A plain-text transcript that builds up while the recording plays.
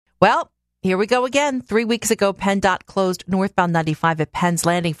Well, here we go again. 3 weeks ago, PennDOT closed northbound 95 at Penn's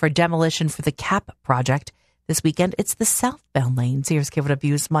Landing for demolition for the CAP project. This weekend, it's the southbound lanes. Here's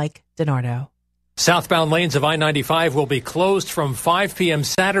KYW's Mike DeNardo. Southbound lanes of I-95 will be closed from 5 p.m.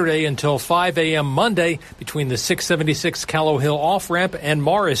 Saturday until 5 a.m. Monday between the 676 Callow Hill off-ramp and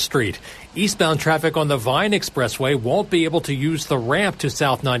Morris Street. Eastbound traffic on the Vine Expressway won't be able to use the ramp to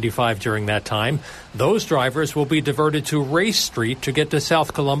South 95 during that time. Those drivers will be diverted to Race Street to get to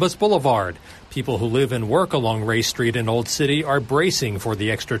South Columbus Boulevard. People who live and work along Race Street in Old City are bracing for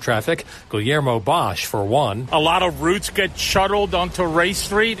the extra traffic. Guillermo Bosch, for one. A lot of routes get shuttled onto Race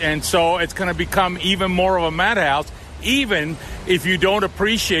Street, and so it's going to become even more of a madhouse, even if you don't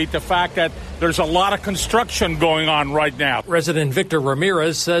appreciate the fact that there's a lot of construction going on right now. Resident Victor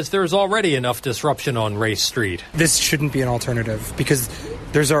Ramirez says there's already enough disruption on Race Street. This shouldn't be an alternative because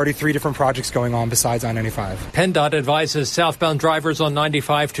there's already 3 different projects going on besides I-95. PennDOT advises southbound drivers on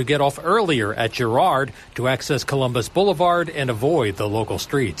 95 to get off earlier at Girard to access Columbus Boulevard and avoid the local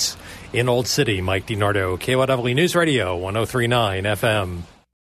streets. In Old City, Mike DeNardo, KYW Newsradio, 103.9 FM.